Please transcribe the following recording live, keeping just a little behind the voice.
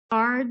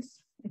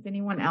cards. If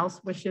anyone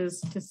else wishes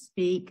to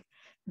speak,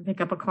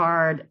 pick up a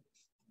card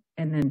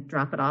and then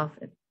drop it off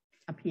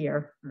up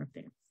here or up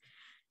there.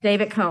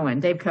 Dave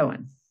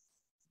Cohen.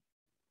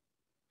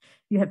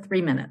 You have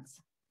 3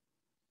 minutes.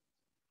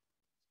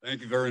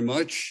 Thank you very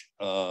much.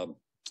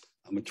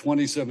 I'm a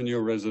 27-year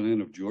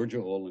resident of Georgia,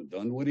 all in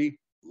Dunwoody.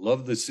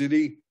 Love the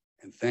city,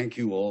 and thank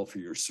you all for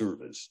your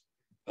service.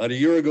 About a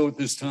year ago at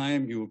this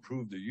time, you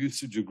approved a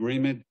usage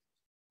agreement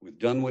with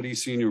Dunwoody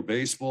Senior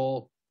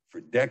Baseball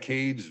for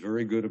decades,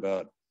 very good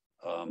about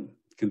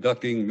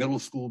conducting middle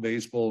school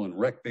baseball and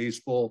rec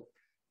baseball.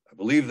 I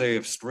believe they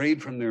have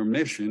strayed from their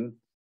mission,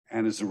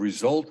 and as a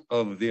result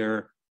of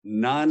their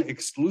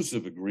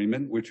non-exclusive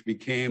agreement, which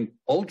became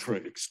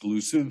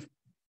ultra-exclusive,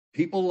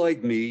 people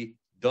like me,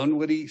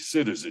 Dunwoody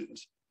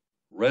citizens,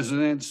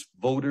 residents,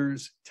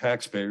 voters,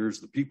 taxpayers,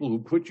 the people who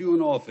put you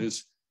in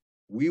office,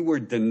 we were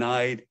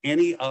denied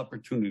any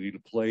opportunity to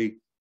play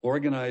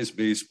organized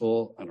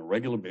baseball on a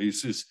regular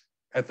basis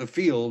at the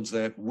fields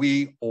that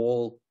we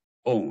all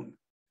own.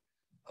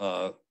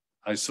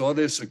 I saw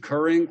this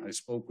occurring. I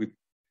spoke with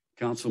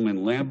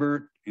Councilman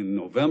Lambert in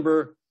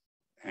November,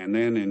 and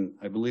then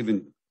I believe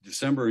in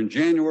December and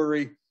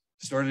January,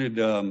 started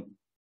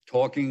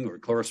talking or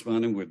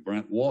corresponding with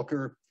Brent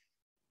Walker,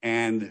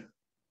 and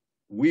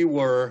we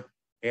were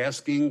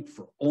asking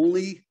for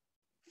only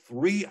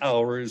 3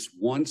 hours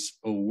once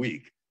a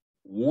week,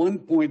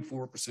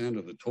 1.4%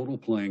 of the total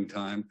playing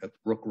time at the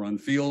Brook Run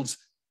Fields.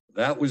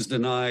 That was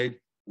denied.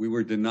 We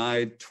were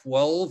denied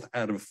 12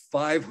 out of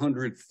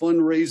 500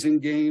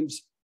 fundraising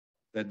games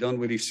that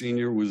Dunwoody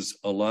Senior was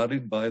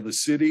allotted by the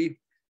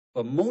city.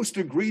 But most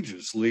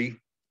egregiously,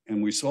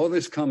 and we saw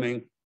this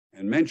coming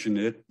and mentioned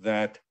it,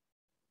 that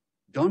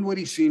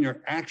Dunwoody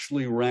Senior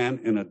actually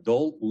ran an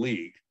adult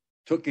league,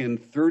 took in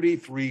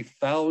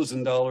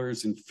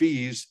 $33,000 in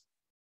fees,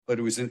 but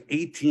it was an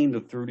 18 to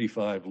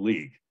 35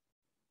 league.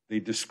 They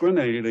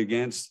discriminated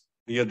against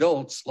the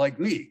adults like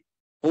me,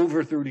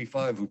 over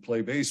 35 who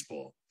play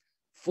baseball.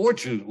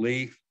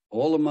 Fortunately,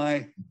 all of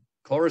my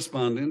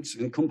correspondence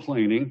and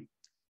complaining,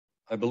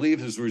 I believe,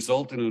 has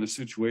resulted in a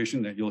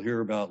situation that you'll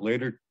hear about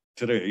later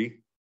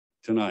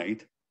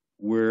tonight,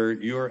 where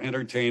you're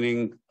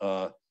entertaining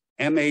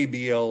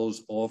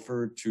MABL's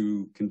offer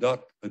to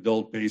conduct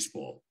adult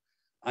baseball.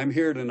 I'm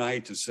here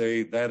tonight to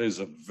say that is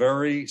a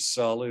very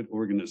solid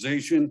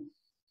organization.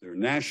 They're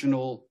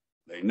national.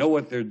 They know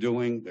what they're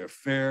doing. They're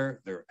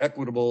fair. They're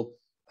equitable.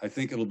 I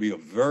think it'll be a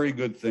very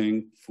good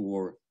thing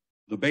for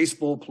the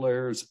baseball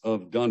players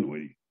of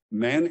Dunwoody,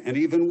 men and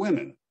even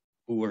women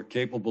who are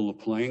capable of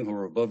playing, who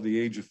are above the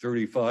age of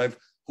 35,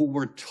 who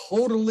were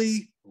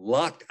totally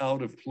locked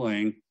out of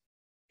playing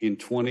in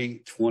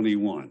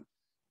 2021.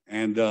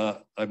 And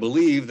I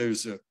believe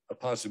there's a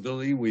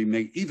possibility we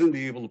may even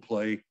be able to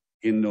play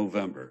in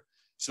November.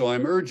 So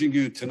I'm urging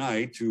you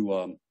tonight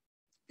to,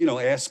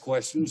 ask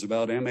questions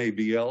about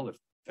MABL, if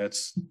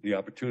that's the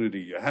opportunity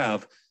you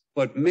have,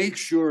 but make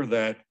sure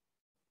that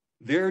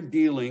their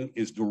dealing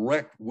is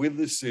direct with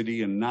the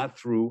city and not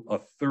through a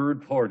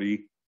third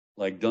party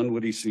like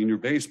Dunwoody Senior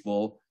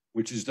Baseball,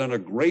 which has done a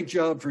great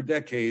job for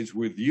decades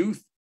with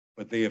youth,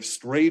 but they have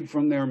strayed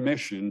from their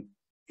mission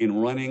in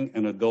running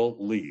an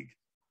adult league.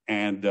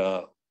 And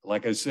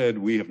like I said,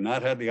 we have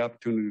not had the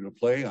opportunity to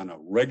play on a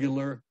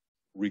regular,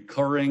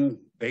 recurring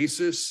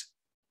basis.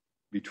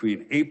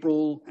 Between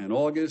April and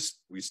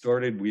August, we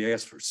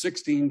asked for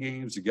 16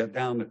 games to get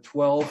down to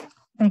 12.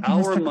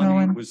 Our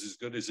money was as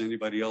good as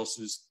anybody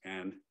else's,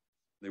 and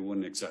they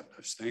wouldn't accept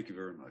us. Thank you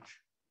very much.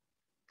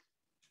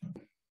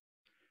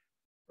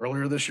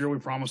 Earlier this year, we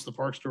promised the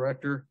Parks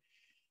Director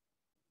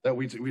that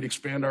we'd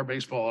expand our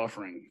baseball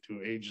offering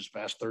to ages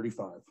past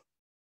 35.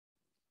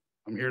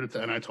 I'm here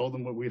to and I told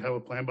them we'd have a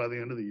plan by the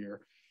end of the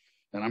year,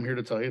 and I'm here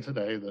to tell you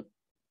today that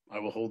I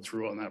will hold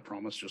through on that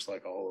promise just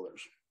like all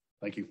others.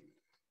 Thank you.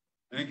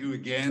 Thank you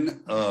again.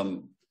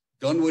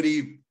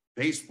 Dunwoody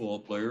baseball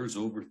players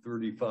over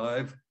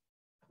 35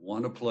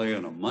 want to play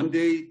on a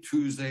Monday,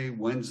 Tuesday,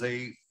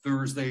 Wednesday,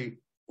 Thursday,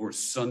 or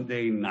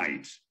Sunday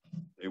night.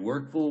 They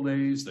work full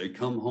days, they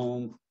come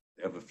home,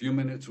 they have a few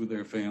minutes with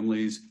their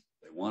families,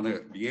 they want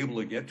to be able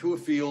to get to a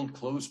field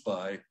close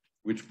by,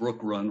 which Brook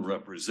Run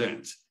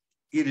represents.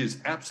 It is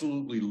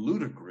absolutely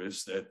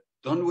ludicrous that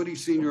Dunwoody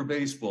Senior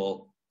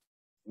Baseball,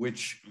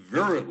 which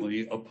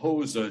virulently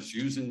opposed us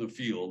using the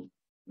field,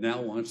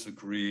 now wants to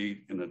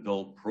create an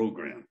adult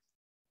program.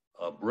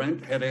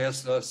 Brent had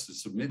asked us to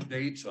submit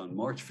dates on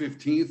March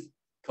 15th.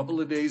 A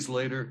couple of days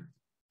later,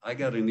 I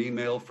got an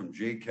email from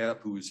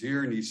JCAP, who was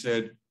here, and he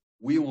said,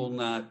 we will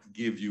not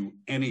give you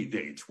any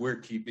dates. We're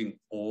keeping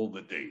all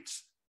the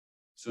dates.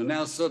 So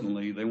now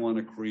suddenly they want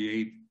to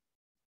create,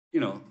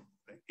 and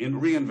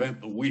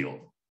reinvent the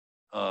wheel.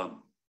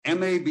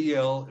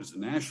 MABL is a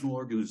national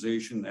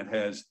organization that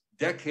has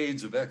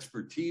decades of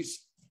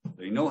expertise.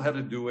 They know how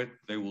to do it.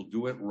 They will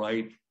do it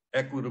right,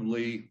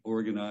 equitably,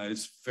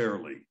 organized,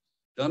 fairly.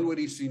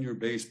 Dunwoody Senior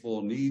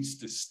Baseball needs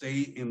to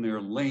stay in their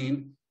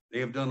lane.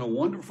 They have done a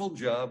wonderful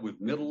job with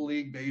Middle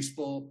League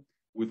Baseball,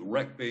 with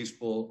rec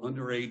baseball,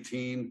 under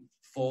 18,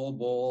 fall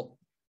ball.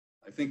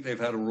 I think they've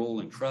had a role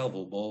in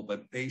travel ball,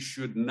 but they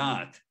should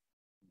not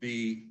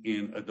be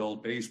in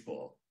adult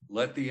baseball.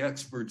 Let the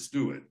experts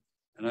do it.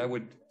 And I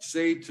would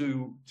say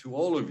to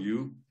all of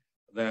you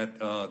that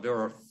there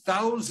are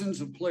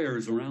thousands of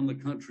players around the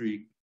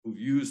country who've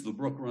used the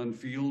Brook Run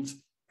fields,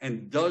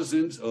 and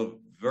dozens of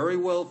very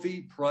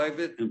wealthy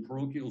private and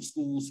parochial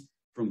schools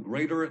from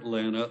greater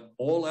Atlanta,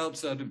 all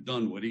outside of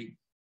Dunwoody,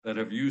 that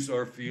have used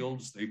our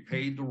fields. They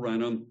paid to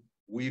rent them.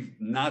 We've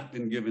not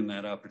been given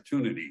that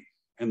opportunity.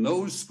 And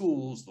those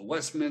schools, the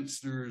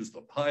Westminsters,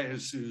 the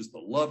Piuses, the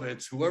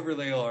Lovetts, whoever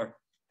they are,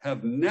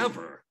 have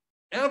never,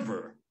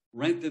 ever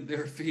rented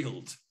their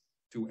fields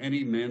to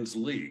any men's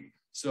league.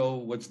 So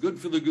what's good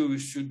for the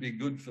goose should be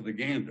good for the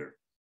gander.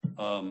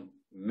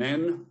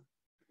 Men,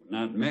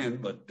 not men,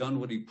 but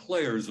Dunwoody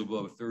players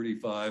above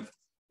 35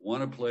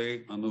 want to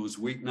play on those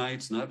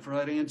weeknights, not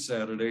Friday and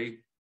Saturday.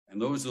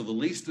 And those are the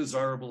least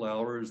desirable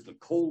hours, the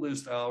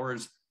coldest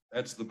hours.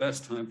 That's the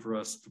best time for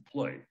us to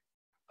play.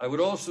 I would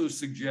also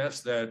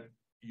suggest that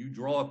you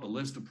draw up a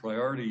list of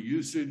priority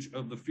usage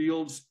of the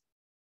fields,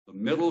 the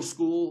middle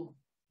school,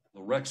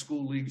 the rec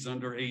school leagues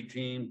under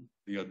 18,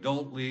 the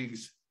adult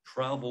leagues,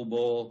 travel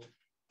ball,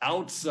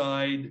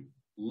 outside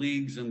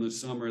leagues in the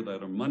summer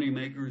that are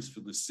moneymakers for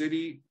the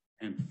city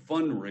and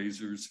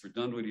fundraisers for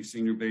Dunwoody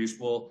Senior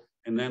Baseball,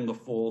 and then the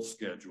fall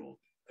schedule.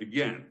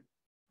 Again,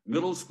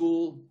 middle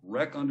school,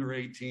 rec under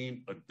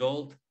 18,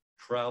 adult,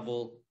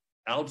 travel,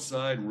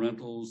 outside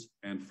rentals,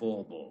 and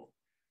fall ball.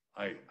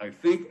 I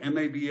think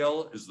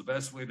MABL is the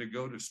best way to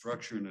go to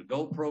structure an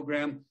adult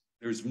program.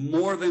 There's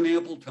more than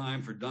ample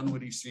time for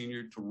Dunwoody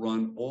Senior to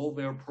run all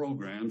their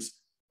programs,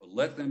 but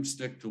let them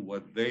stick to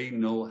what they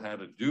know how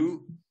to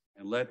do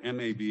and let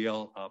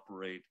MABL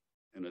operate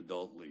an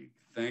adult league.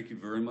 Thank you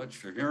very much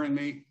for hearing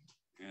me,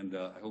 and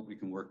I hope we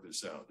can work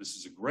this out. This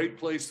is a great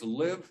place to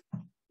live,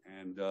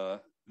 and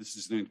this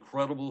is an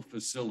incredible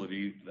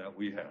facility that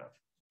we have.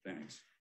 Thanks.